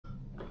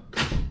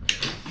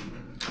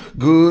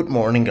Good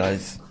morning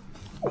guys.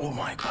 Oh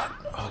my God,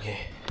 okay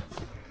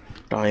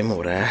time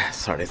हो रहा है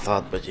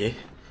 7:30 बजे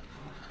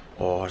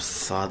और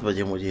 7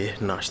 बजे मुझे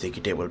नाश्ते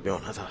की टेबल पे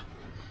होना था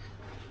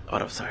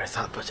और अब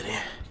 7:30 बज रहे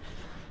हैं,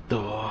 तो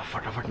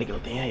फटाफट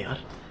निकलते हैं यार,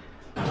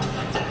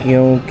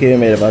 क्योंकि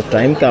मेरे पास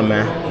टाइम कम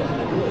है।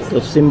 तो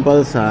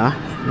सिंपल सा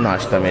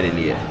नाश्ता मेरे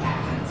लिए,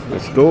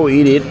 let's go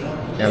eat it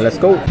and let's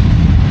go.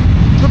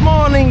 Good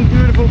morning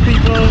beautiful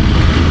people.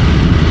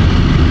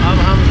 अब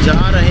हम जा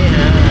रहे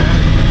हैं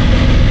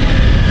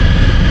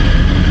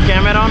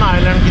कैमरॉन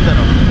आइलैंड की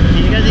तरफ,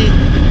 ठीक है जी।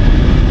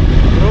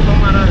 ग्रुप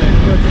हमारा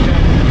रेडी हो चुका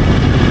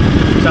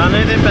है।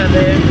 जाने से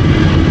पहले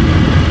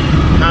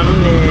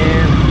हमने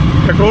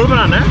पेट्रोल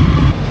भराना है।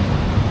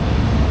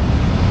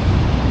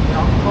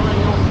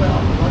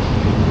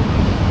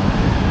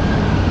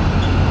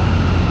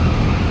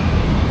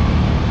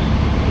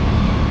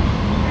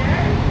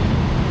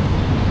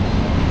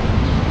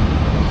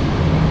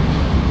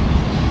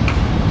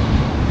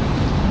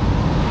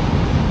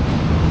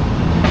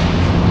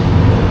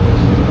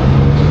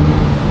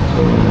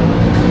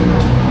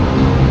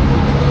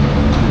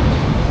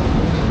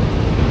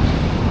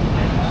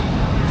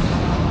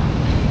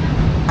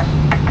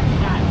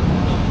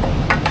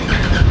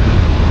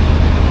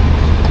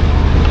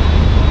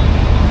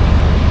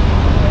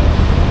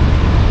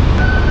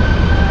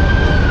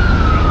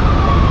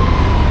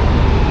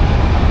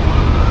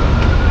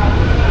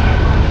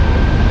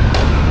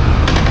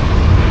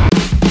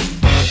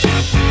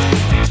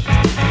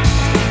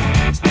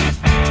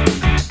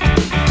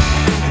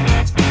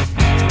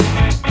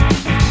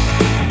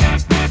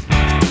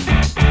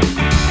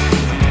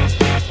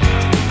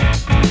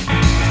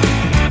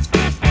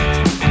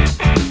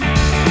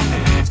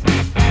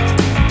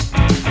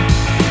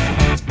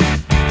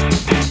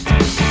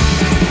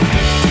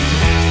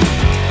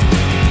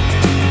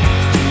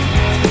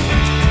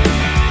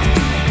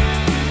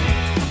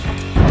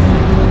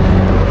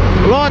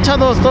 अच्छा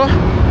दोस्तों,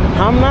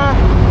 हम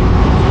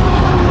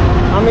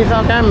इस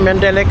वक्त हैं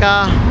मंडेले का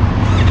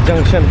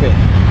जंक्शन पे।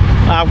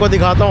 आपको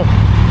दिखाता हूँ,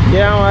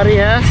 ये हमारी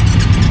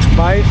है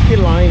बाइक की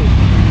लाइन।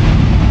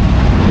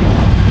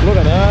 लोग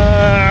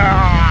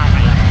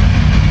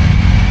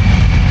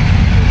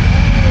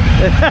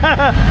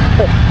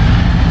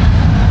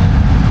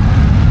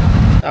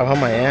अब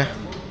हम आए हैं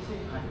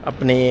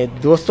अपने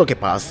दोस्तों के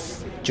पास,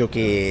 जो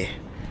कि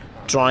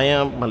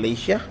ट्राया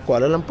Malaysia,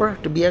 कुआला Lumpur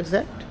to be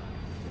exact.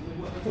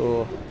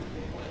 तो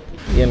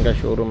ये इनका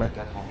शोरूम है।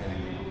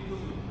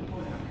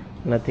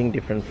 Nothing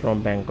different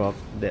from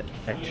Bangkok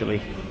actually.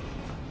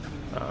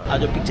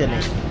 आज पिक्चर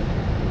लें।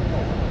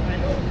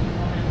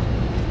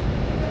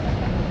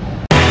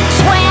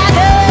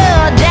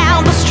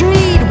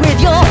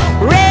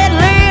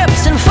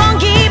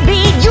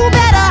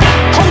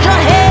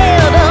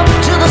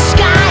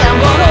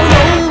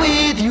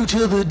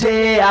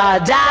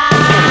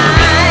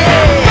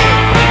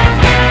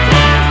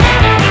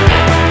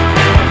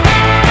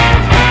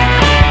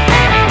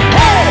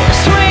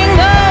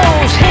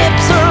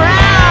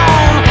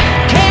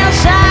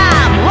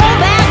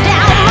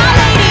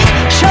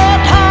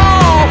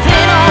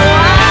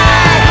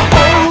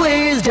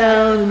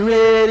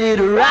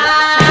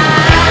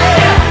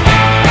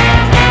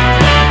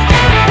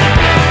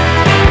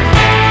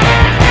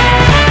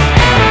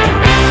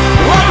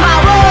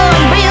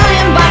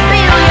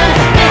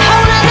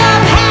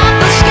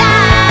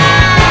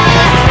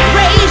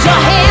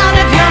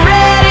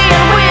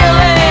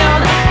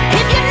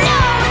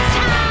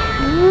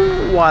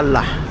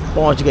 वाला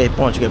पहुंच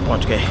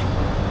गए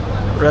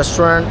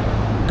restaurant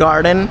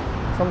garden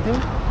something,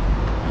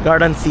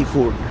 garden sea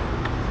food.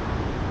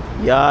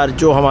 यार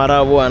जो हमारा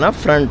वो है ना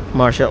फ्रंट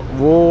मार्शल,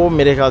 वो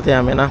मेरे ख्याल से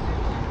हमें ना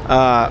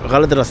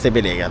गलत रास्ते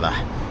पे ले गया था।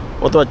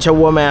 वो तो अच्छा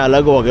हुआ मैं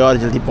अलग हो गया और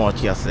जल्दी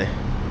पहुंच गया उससे,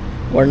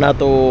 वरना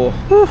तो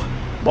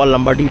बहुत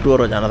लंबा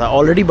डिटूर हो जाना था।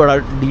 ऑलरेडी बड़ा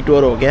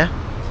डिटूर हो गया,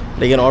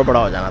 लेकिन और बड़ा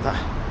हो जाना था।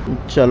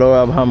 चलो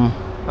अब हम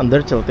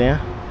अंदर चलते हैं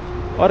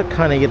और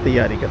खाने की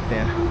तैयारी करते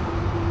हैं।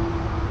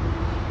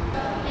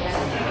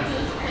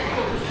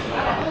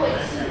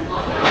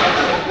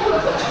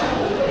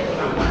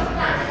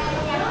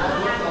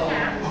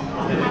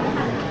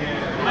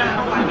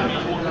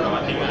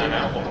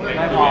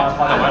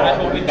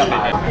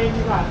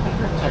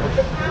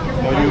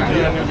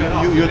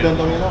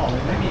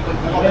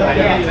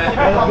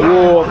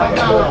 वो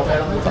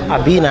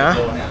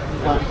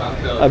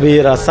अभी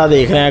रास्ता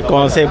देख रहे हैं,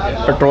 कौन से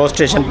पेट्रोल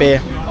स्टेशन पे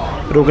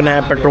रुकना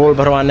है, पेट्रोल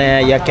भरवाना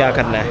है या क्या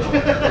करना है।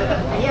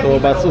 तो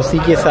बस उसी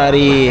की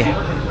सारी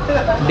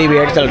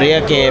डिबेट चल रही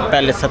है कि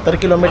पहले 70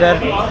 किलोमीटर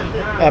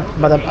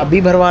मतलब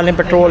अभी भरवा लें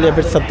पेट्रोल, या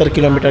फिर 70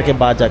 किलोमीटर के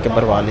बाद जाके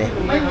भरवा लें।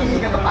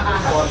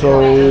 So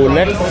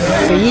let's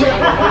see.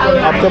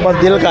 अब तो बस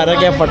दिल कर रहा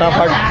है कि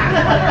फटाफट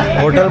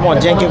होटल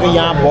पहुँचें, क्योंकि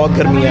यहाँ बहुत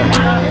गर्मी है।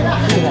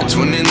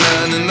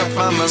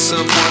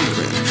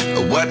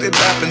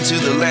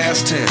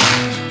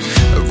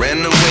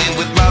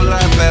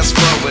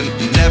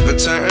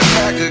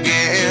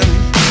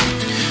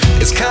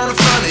 It's kind of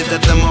funny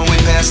that the more we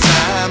pass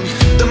time,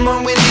 the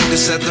more we need to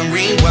set the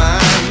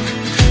rewind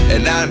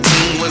And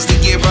 19 was the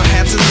year I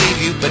had to leave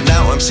you, but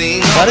now I'm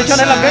seeing all the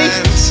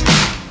signs.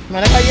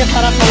 मैंने कहा ये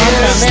सारा सामान Is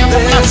रहने हम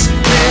अपना this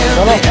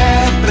really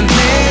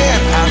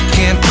happening? I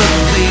can't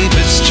believe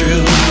it's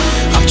true.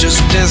 I'm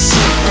just as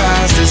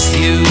surprised as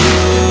you.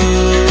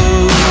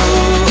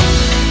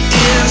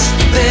 Is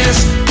this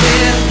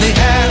really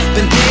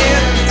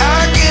happening?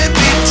 I can't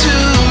be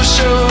too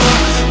sure,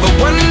 but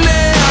one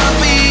day I'll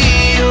be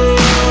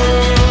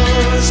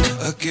yours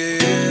again.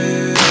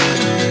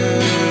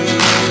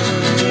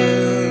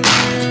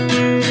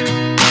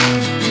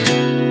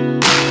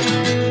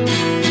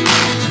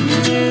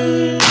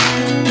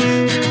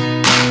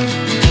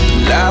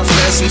 Life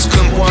lessons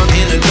come one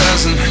in a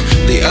dozen.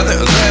 The other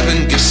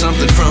 11 get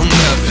something from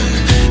nothing.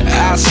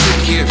 I sit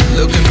here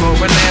looking for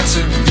an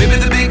answer. Maybe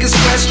the biggest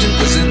question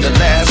was in the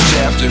last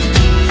chapter.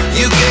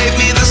 You gave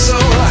me the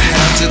soul I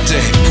have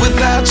today.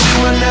 Without you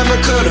I never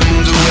could have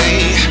moved away.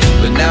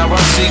 But now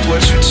I see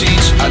what you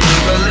teach. I do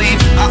believe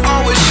I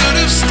always should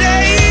have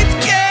stayed.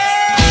 Yeah.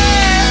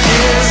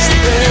 Is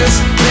this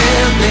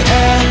really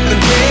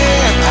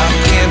happening? I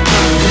can't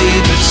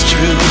believe it's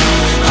true.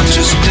 I'm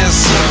just as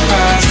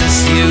surprised as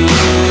you.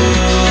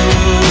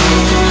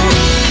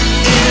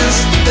 Is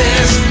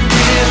this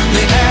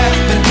really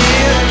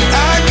happening?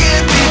 I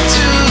can't be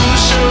too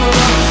sure,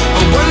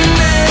 but one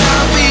day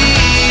I'll be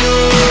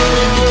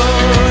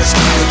yours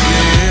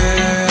again.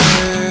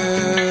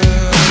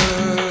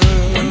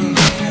 One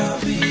day I'll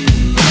be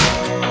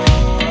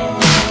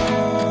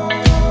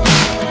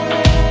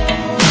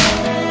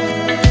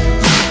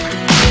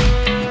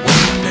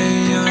One day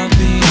I'll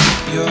be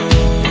yours.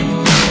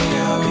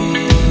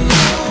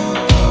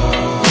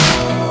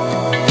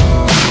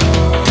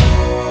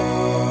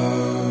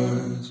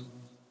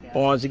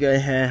 पहुंच गए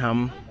हैं हम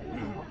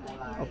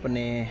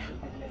अपने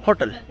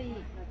hotel.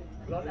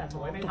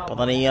 तो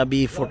पता नहीं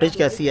अभी footage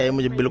कैसी आई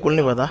मुझे बिल्कुल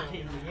नहीं पता,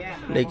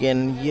 लेकिन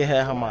ये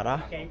है हमारा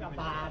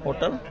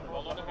होटल।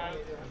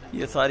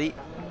 ये सारी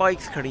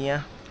बाइक्स खड़ी हैं।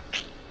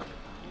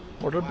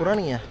 होटल बुरा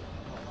नहीं है,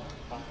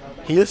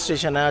 हिल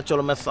स्टेशन है।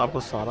 चलो मैं आपको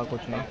सारा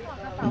कुछ ना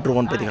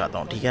ड्रोन पे दिखाता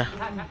हूँ, ठीक है।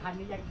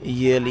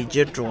 ये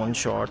लीजिए ड्रोन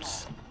शॉट्स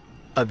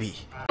अभी।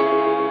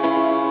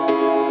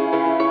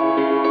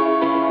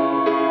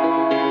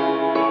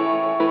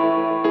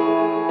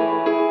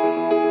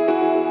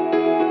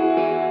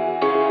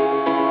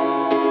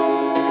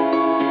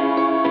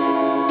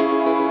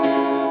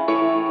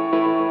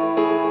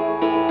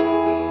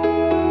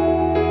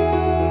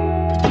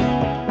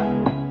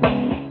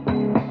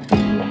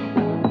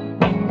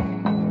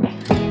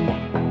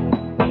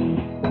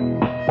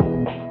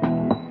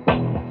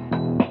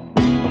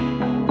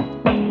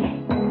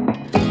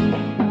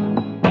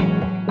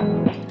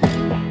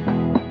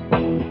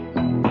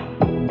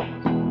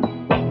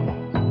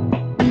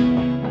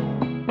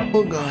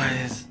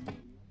 गाइस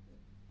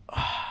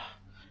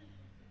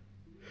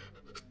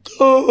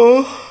तो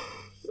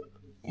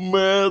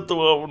मैं तो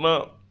अपना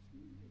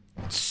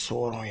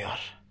सो रहा हूँ यार।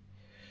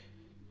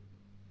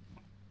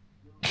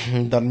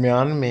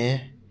 दरमियान में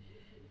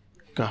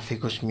काफ़ी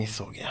कुछ मिस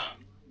हो गया।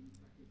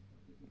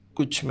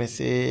 कुछ में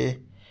से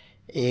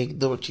एक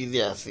दो चीज़ें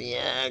ऐसी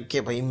हैं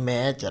कि भाई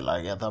मैं चला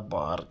गया था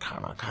बाहर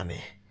खाना खाने।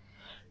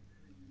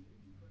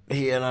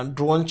 ये ना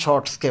ड्रोन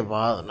शॉट्स के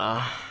बाद ना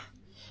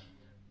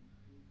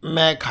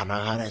मैं खाना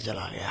खाने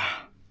चला गया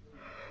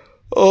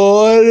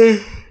और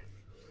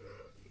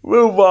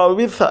मैं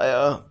वापस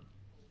आया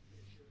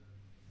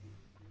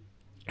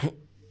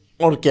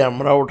और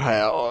कैमरा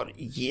उठाया और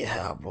ये है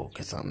आप लोगों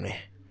के सामने।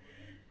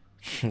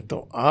 तो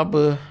अब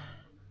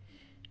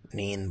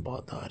नींद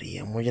बहुत आ रही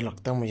है। मुझे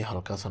लगता है मुझे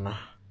हल्का सा ना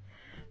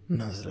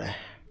नज़र है,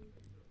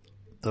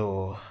 तो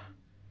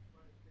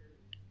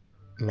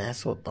मैं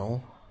सोता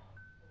हूँ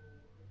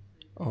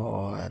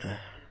और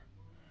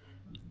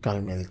कल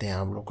मिलते हैं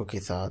आप लोगों के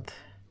साथ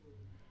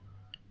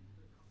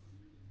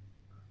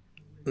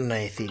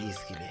नए सीरीज़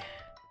के लिए।